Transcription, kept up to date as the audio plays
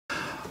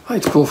Hi,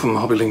 it's Paul from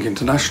HobbyLink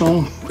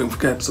International. Don't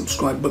forget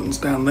subscribe buttons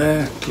down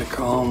there. Click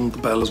on the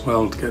bell as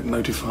well to get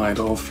notified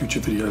of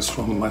future videos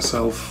from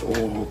myself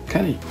or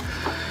Kenny.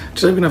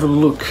 Today we're going to have a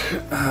look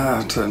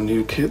at a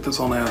new kit that's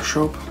on our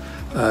shop.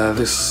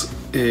 This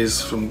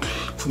is from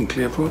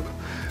Clear Prop.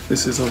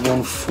 This is a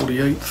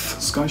 1/48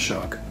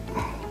 Skyshark.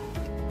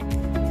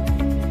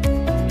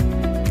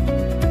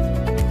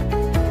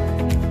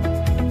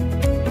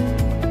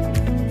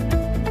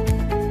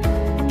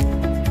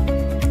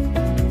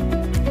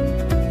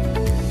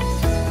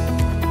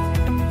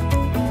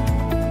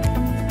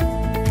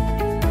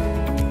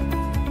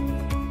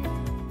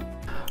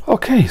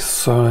 Okay,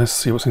 so let's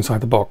see what's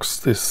inside the box.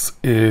 This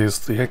is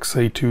the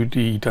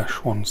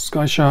XA2D-1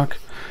 Skyshark,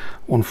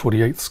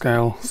 1/48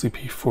 scale,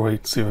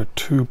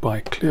 CP4802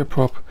 by Clear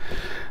Prop.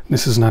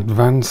 This is an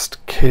advanced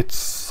kit,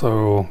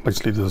 so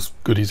basically there's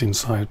goodies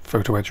inside,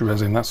 photo-etched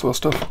resin, that sort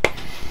of stuff.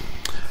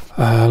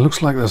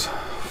 Looks like there's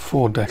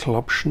 4 decal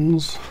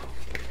options,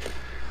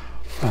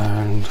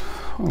 and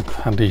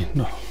handy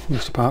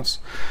list of parts.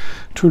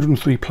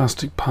 203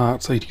 plastic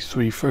parts,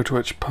 83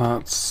 photo-etched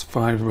parts,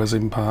 5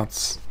 resin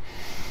parts.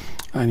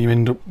 And you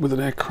end up with an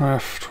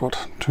aircraft,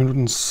 what,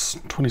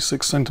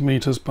 226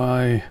 centimeters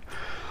by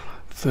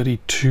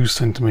 32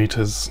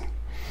 centimeters,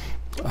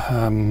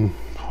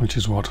 which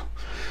is what,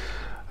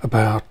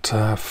 about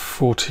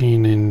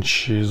 14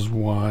 inches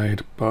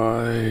wide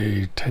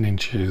by 10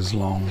 inches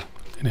long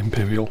in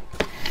imperial.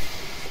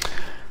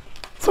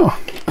 So,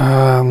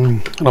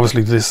 and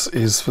obviously this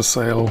is for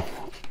sale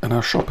in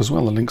our shop as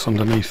well. The link's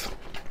underneath,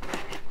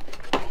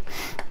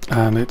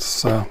 and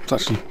it's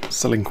actually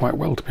selling quite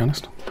well, to be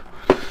honest.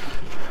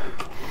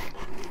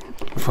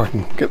 If I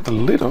can get the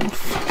lid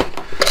off.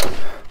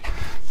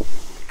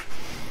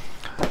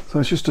 So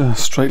it's just a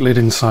straight lid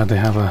inside. They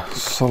have a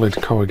solid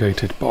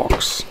corrugated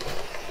box.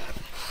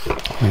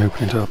 Let me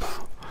open it up.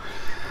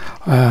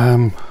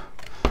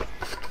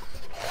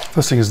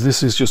 First thing is,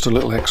 this is just a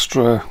little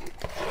extra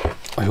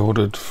I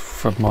ordered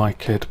for my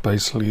kit.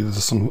 Basically,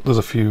 there's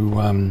a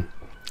few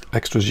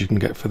extras you can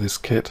get for this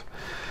kit.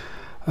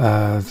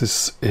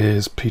 This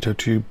is pitot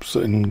tubes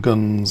and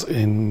guns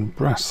in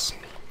brass.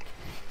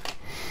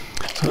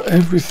 So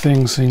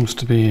everything seems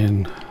to be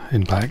in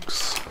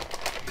bags.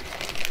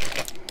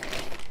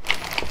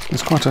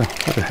 It's quite a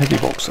heavy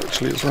box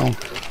actually as well.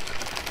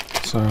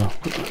 So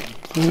put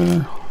that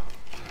there.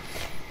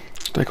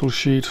 Decal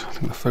sheet. I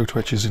think the photo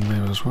etch is in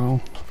there as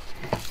well,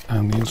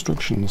 and the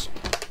instructions.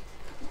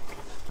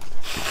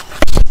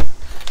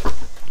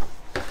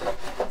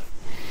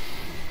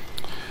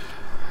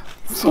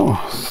 So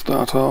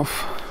start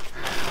off.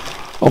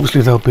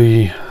 Obviously there'll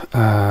be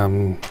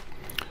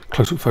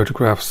close-up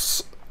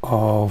photographs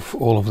of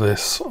all of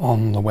this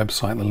on the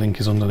website. The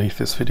link is underneath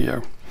this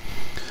video.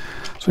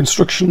 So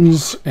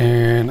instructions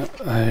in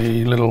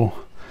a little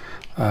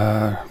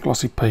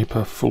glossy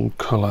paper full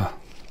colour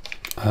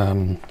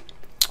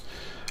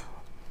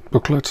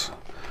booklet.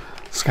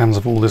 Scans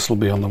of all this will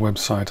be on the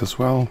website as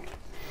well.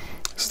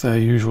 It's their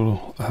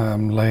usual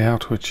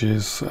layout, which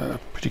is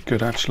pretty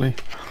good actually.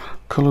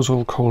 Colours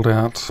all called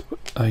out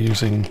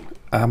using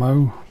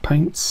ammo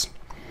paints.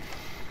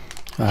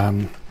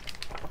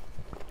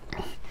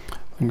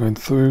 I'm going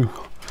through.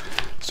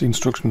 The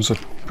instructions are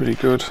pretty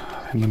good.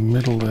 In the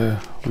middle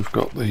there we've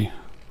got the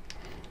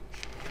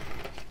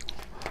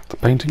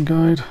painting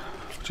guide,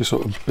 which is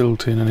sort of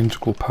built in, an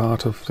integral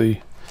part of the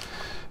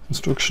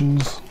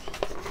instructions.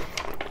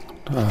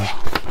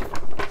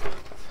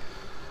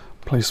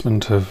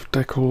 Placement of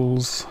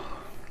decals.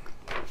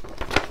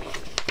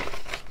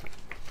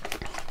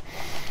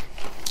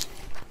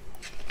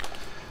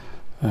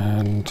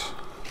 And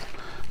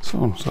so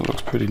on. So it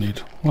looks pretty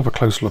neat. We'll have a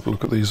closer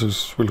look at these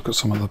as we look at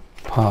some of the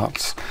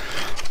parts,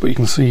 but you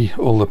can see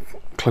all the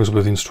close-up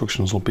with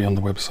instructions will be on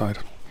the website.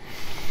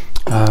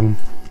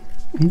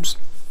 Let's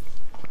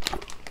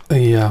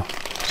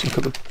look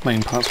at the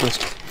main parts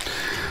list.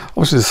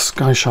 Obviously the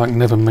Skyshark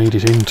never made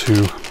it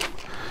into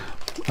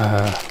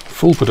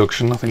full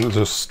production. I think there's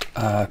just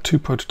 2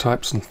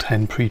 prototypes and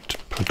 10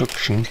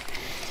 pre-production.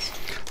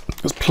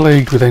 It was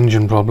plagued with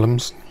engine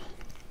problems,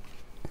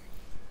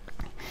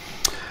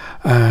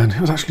 and it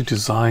was actually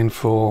designed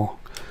for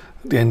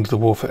the end of the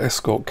war for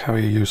escort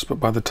carrier use, but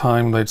by the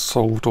time they'd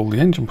solved all the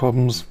engine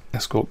problems,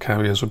 escort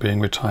carriers were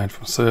being retired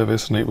from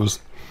service, and it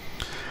was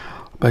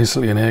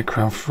basically an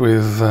aircraft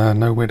with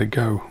nowhere to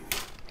go.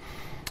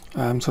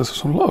 So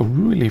there's a lot of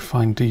really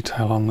fine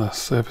detail on the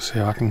surface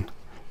here. I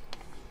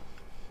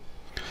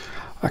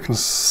can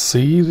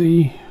see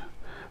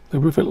the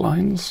rivet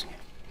lines,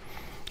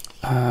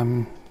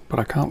 but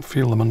I can't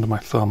feel them under my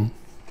thumb.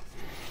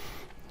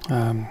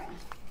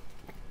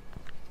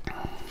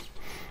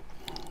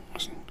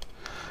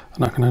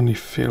 And I can only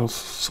feel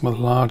some of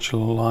the larger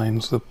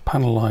lines, the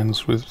panel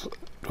lines, with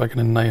dragging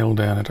a nail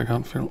down it. I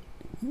can't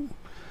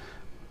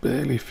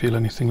barely feel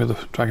anything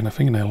with dragging a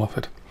fingernail off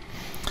it.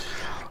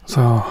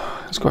 So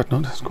it's quite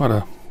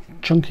a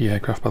chunky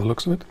aircraft by the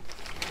looks of it.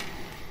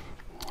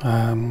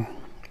 Some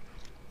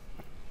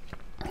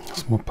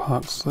more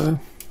parts there.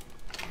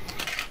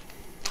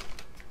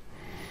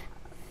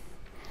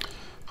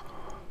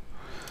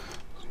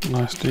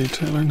 Nice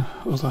detailing,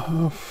 other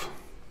half.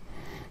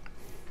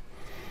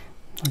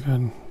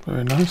 Again,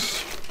 very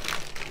nice.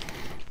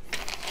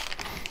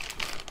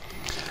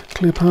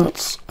 Clear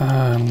parts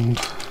and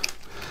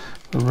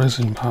the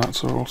resin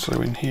parts are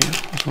also in here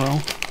as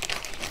well.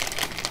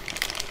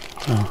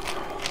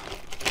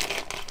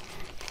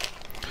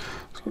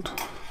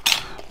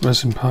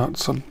 Resin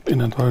parts are in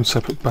their own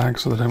separate bag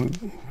so they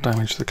don't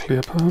damage the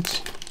clear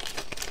parts.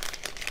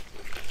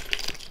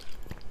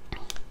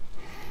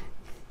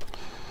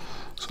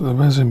 So the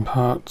resin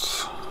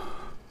parts,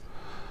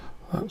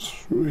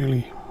 that's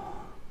really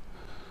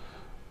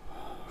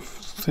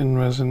thin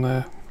resin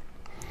there.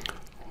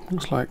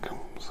 Looks like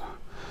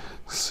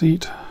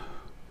seat.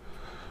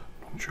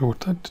 Not sure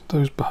what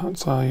those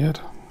parts are yet.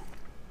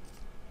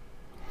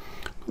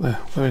 But they're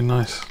very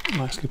nice,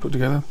 nicely put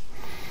together.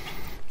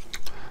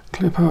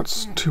 Clear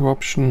parts, two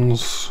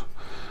options.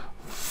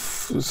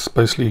 It's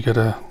basically you get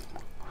a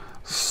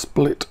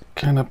split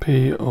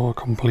canopy or a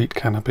complete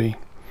canopy.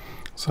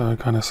 So it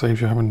kind of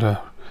saves you having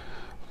to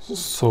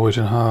saw it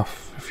in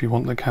half if you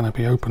want the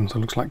canopy open. So it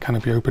looks like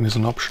canopy open is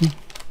an option.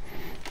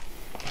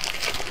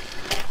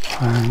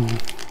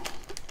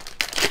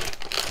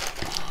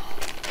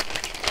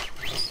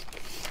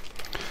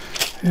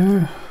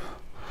 Yeah,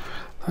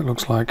 that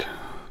looks like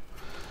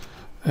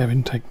air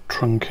intake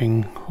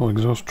trunking or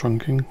exhaust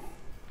trunking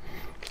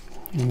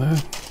in there.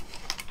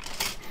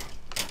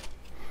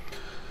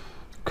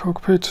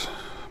 Cockpit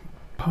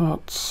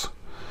parts,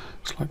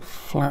 it's like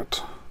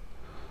flat.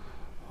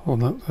 Oh,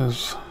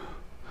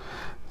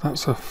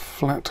 that's a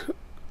flat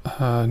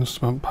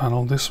instrument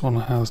panel. This one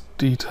has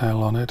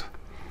detail on it.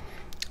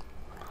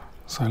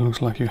 So it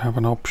looks like you have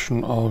an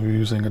option of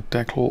using a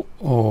decal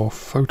or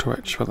photo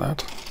etch for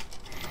that.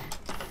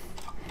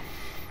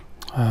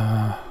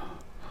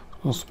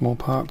 Small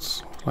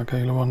parts like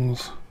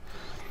ailerons.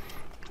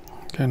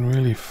 Again,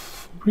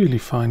 really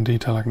fine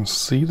detail. I can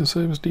see the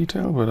surface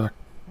detail, but I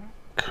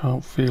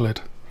can't feel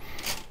it.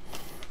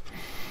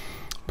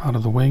 Part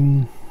of the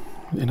wing,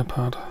 inner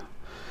part.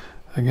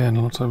 Again,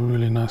 lots of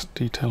really nice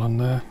detail on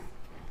there.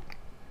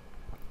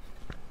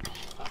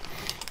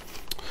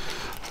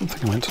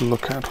 Something I meant to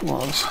look at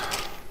was,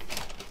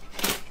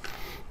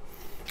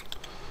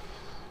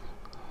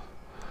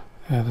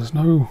 yeah, there's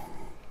no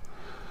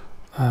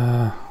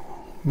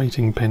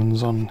mating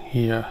pins on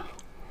here,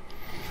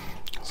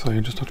 so you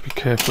just have to be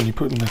careful when you're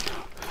putting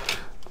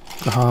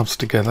the halves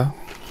together.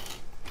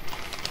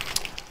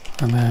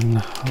 And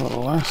then the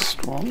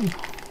last one,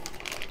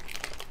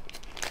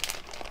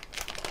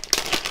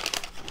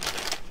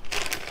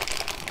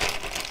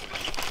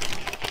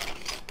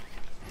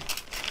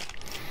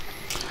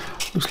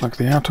 looks like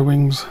the outer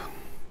wings.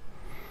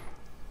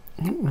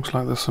 Looks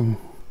like there's some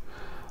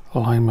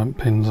alignment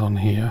pins on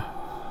here.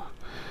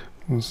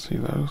 You can see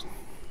those.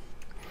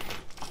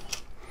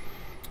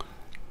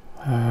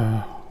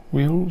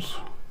 Wheels,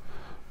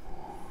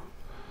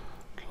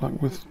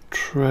 like with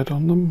tread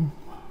on them.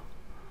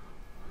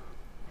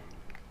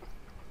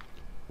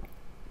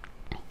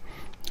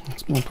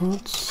 Small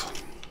parts.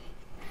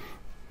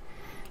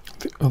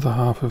 The other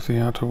half of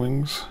the outer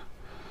wings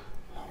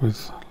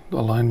with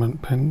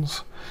alignment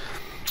pins.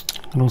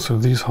 And also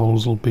these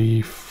holes will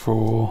be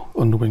for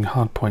underwing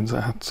hardpoints.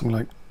 I had something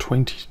like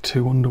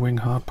 22 underwing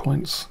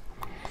hardpoints.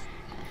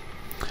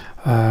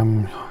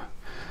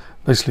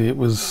 Basically it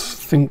was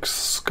think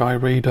Sky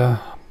Raider,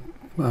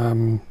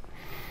 and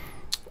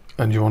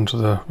you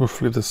wanted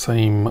roughly the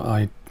same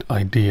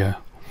idea,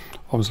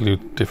 obviously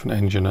different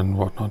engine and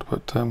whatnot,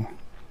 but and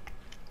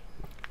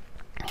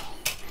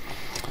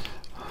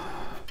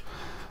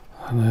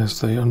there's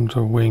the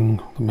underwing,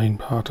 the main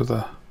part of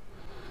the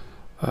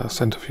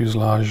centre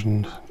fuselage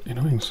and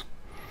inner wings.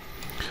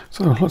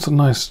 So lots of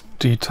nice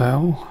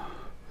detail.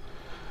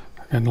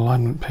 Again,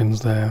 alignment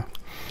pins there.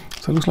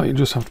 So it looks like you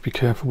just have to be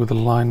careful with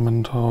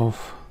alignment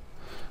of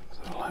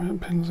the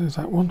alignment pins. Is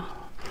that one?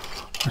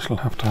 I shall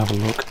have to have a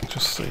look and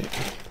just see.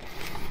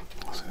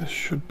 So there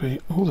should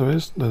be, oh there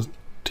is, there's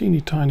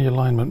teeny tiny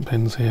alignment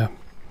pins here.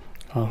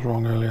 I was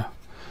wrong earlier.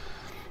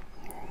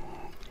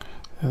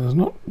 Yeah, there's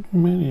not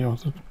many, or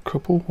there's a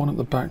couple, one at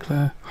the back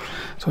there.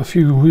 So a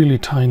few really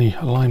tiny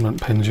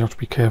alignment pins, you have to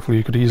be careful.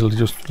 You could easily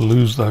just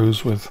lose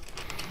those with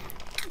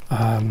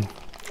the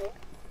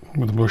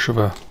brush of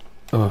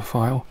a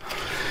file.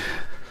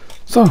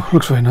 So,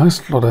 looks very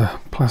nice, a lot of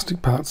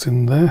plastic parts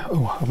in there.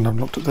 Oh, I haven't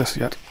looked at this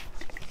yet.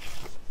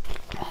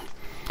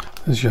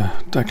 There's your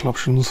decal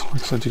options. Like I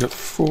said, you got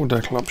 4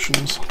 decal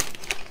options.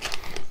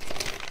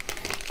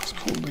 Let's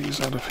pull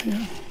these out of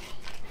here.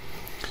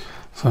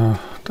 So,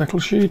 decal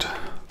sheet.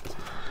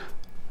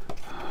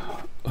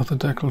 Other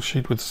decal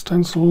sheet with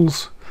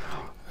stencils.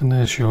 And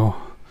there's your,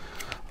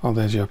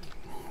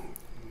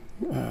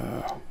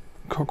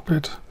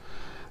 cockpit.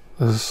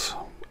 There's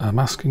a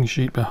masking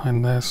sheet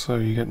behind there, so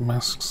you get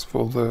masks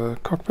for the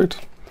cockpit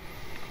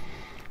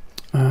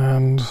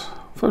and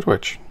photo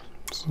etch.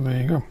 So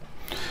there you go.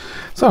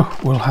 So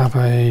we'll have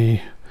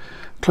a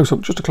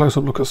close-up, just a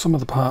close-up look at some of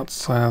the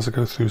parts as I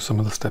go through some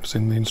of the steps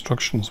in the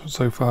instructions. But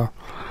so far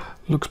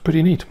looks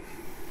pretty neat.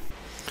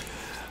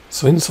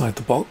 So inside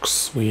the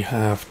box we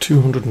have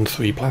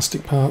 203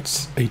 plastic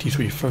parts,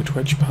 83 photo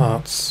etch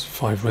parts,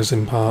 5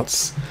 resin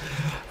parts,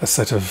 a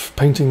set of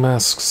painting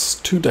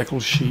masks, 2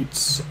 decal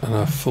sheets and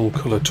a full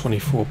colour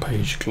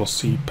 24-page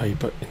glossy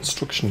paper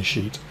instruction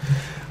sheet.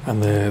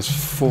 And there's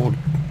 4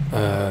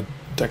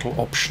 decal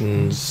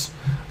options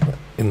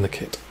in the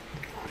kit.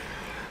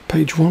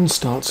 Page 1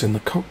 starts in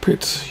the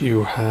cockpit.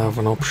 You have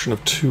an option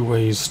of 2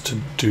 ways to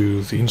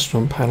do the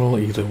instrument panel,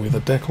 either with a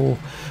decal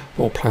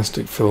or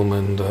plastic film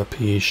and a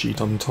PE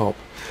sheet on top.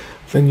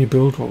 Then you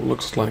build what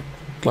looks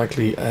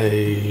likely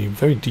a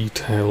very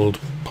detailed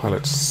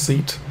pilot's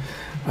seat,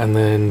 and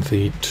then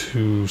the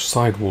 2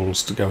 side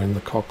walls to go in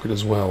the cockpit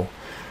as well.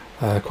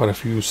 Quite a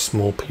few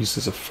small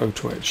pieces of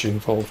photo etch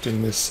involved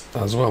in this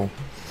as well.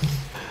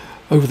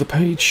 Over the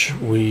page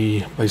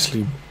we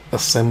basically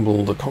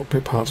assemble the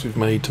cockpit parts we've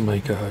made to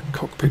make a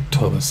cockpit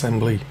tub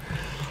assembly,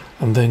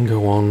 and then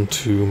go on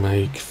to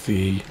make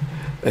the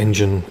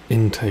engine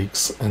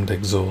intakes and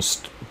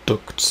exhaust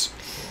ducts,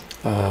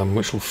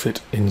 which will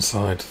fit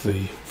inside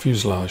the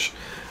fuselage.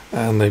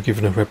 And they've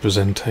given a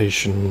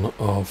representation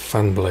of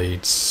fan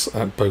blades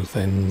at both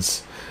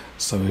ends,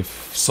 so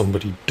if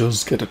somebody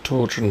does get a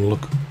torch and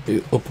look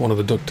up one of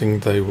the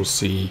ducting, they will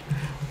see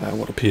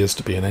what appears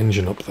to be an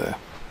engine up there.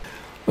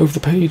 Over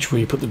the page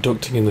we put the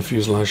ducting in the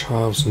fuselage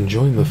halves and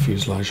join the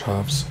fuselage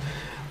halves,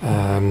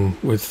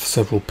 with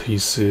several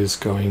pieces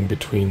going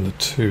between the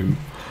 2.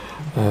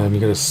 You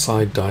get a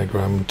side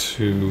diagram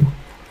to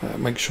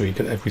make sure you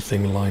get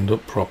everything lined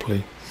up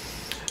properly.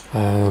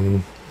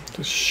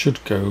 This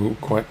should go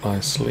quite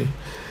nicely.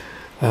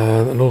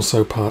 And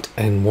also part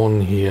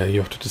N1 here,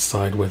 you have to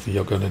decide whether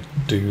you're going to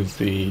do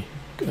the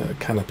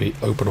canopy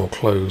open or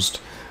closed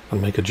and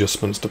make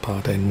adjustments to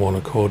part N1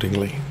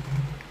 accordingly.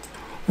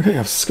 Okay,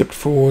 I've skipped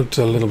forward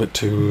a little bit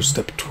to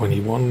step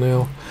 21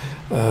 now,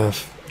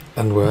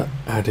 and we're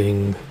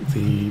adding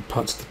the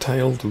parts of the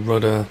tail, the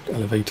rudder,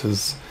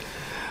 elevators,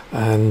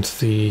 and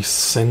the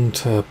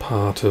center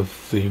part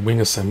of the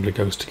wing assembly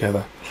goes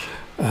together.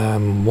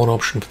 One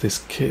option for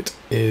this kit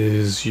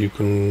is you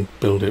can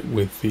build it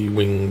with the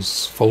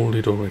wings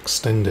folded or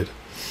extended,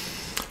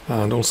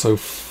 and also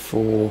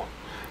for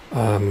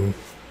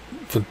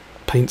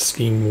paint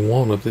scheme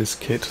 1 of this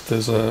kit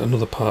there's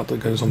another part that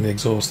goes on the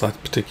exhaust.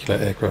 That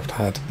particular aircraft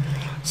had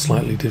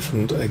slightly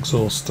different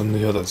exhaust than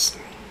the others.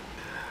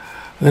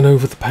 Then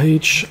over the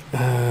page,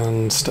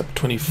 and step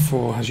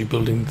 24 has you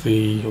building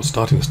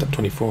starting step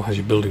 24 has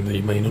you building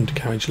the main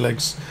undercarriage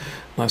legs.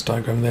 Nice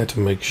diagram there to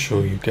make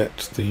sure you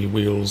get the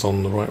wheels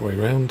on the right way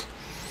round.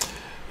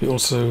 You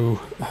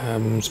also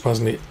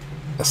surprisingly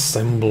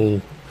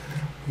assemble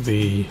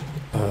the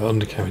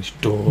undercarriage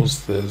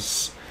doors.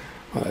 There's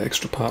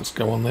extra parts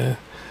go on there,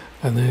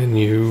 and then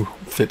you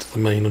fit the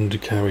main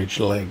undercarriage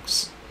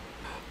legs.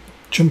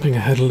 Jumping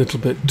ahead a little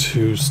bit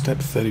to step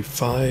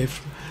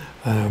 35,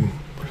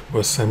 we're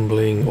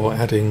assembling or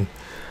adding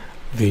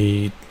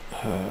the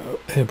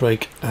air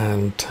brake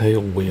and tail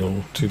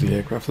wheel to the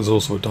aircraft. There's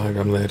also a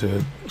diagram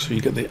there so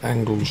you get the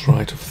angles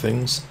right of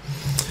things,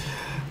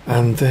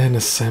 and then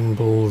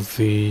assemble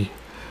the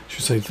 2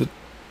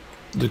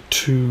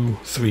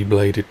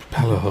 3-bladed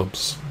propeller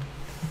hubs.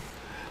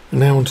 And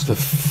now onto the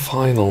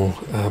final,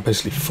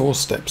 basically 4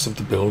 steps of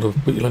the build,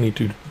 but you'll only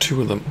do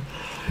 2 of them.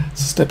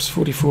 So steps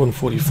 44 and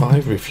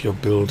 45 are if you're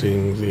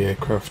building the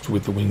aircraft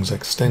with the wings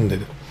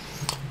extended.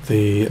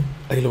 The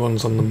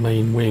ailerons on the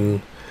main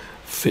wing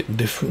fit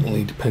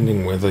differently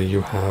depending whether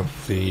you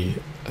have the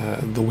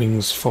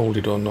wings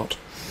folded or not.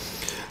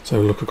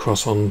 So look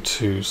across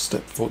onto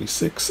step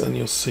 46 and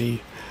you'll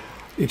see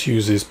it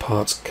uses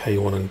parts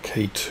K1 and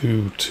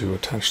K2 to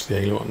attach the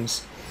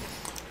ailerons,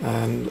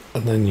 and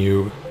then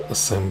you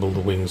assemble the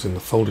wings in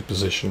the folded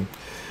position.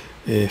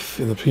 If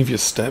in the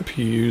previous step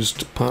you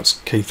used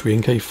parts K3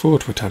 and K4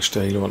 to attach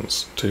the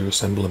ailerons to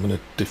assemble them in a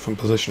different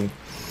position.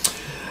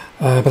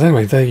 But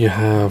anyway, there you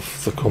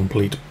have the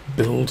complete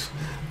build.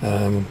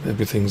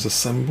 Everything's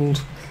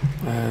assembled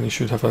and you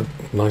should have a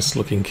nice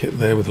looking kit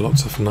there with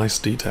lots of nice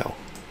detail.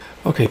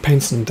 Okay,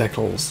 paints and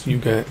decals. You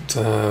get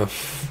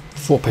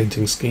 4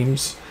 painting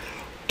schemes,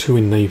 2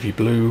 in navy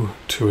blue,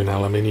 2 in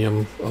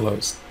aluminium, although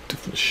it's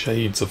different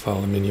shades of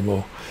aluminium,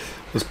 or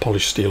there's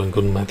polished steel and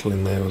gunmetal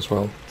in there as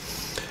well.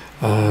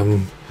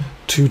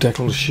 2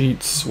 decal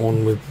sheets,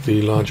 one with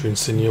the larger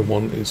insignia,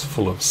 one is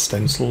full of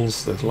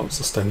stencils. There's lots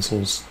of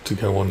stencils to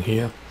go on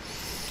here.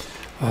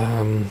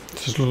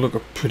 Just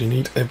look pretty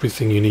neat.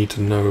 Everything you need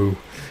to know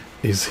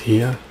is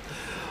here.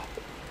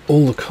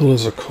 All the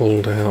colours are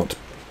called out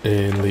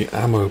in the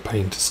ammo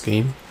painter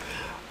scheme.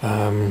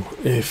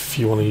 If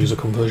you want to use a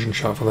conversion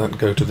chart for that,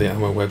 go to the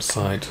ammo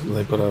website.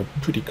 They've got a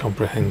pretty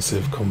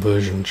comprehensive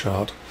conversion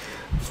chart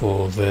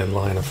for their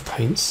line of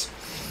paints.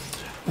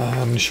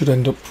 You should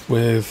end up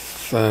with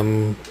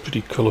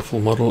pretty colourful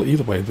model,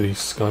 either way, the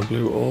sky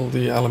blue or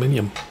the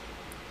aluminium.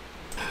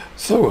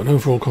 So an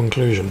overall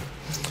conclusion,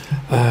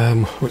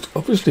 which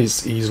obviously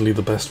is easily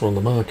the best one on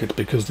the market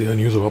because the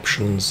only other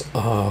options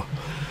are,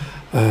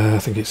 I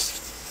think it's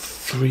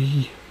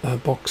 3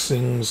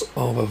 boxings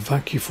of a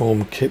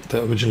vacuform kit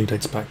that originally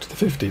dates back to the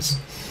 50s.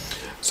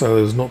 so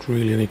there's not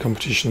really any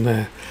competition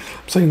there.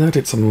 Saying that,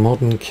 it's a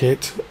modern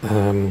kit,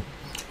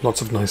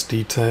 lots of nice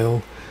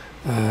detail,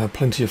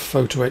 plenty of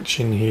photo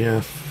etching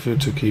here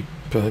to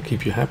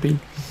keep you happy.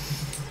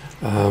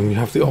 You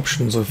have the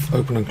options of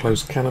open and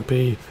closed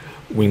canopy,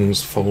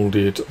 wings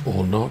folded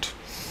or not.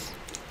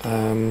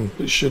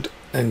 It should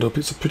end up,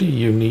 it's a pretty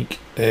unique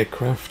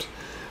aircraft,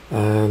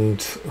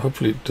 and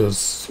hopefully it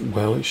does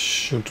well. It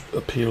should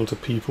appeal to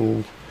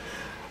people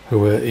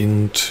who are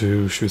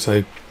into, should we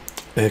say,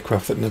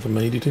 aircraft that never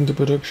made it into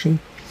production.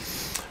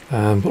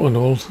 All in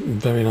all,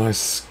 very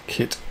nice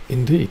kit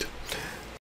indeed.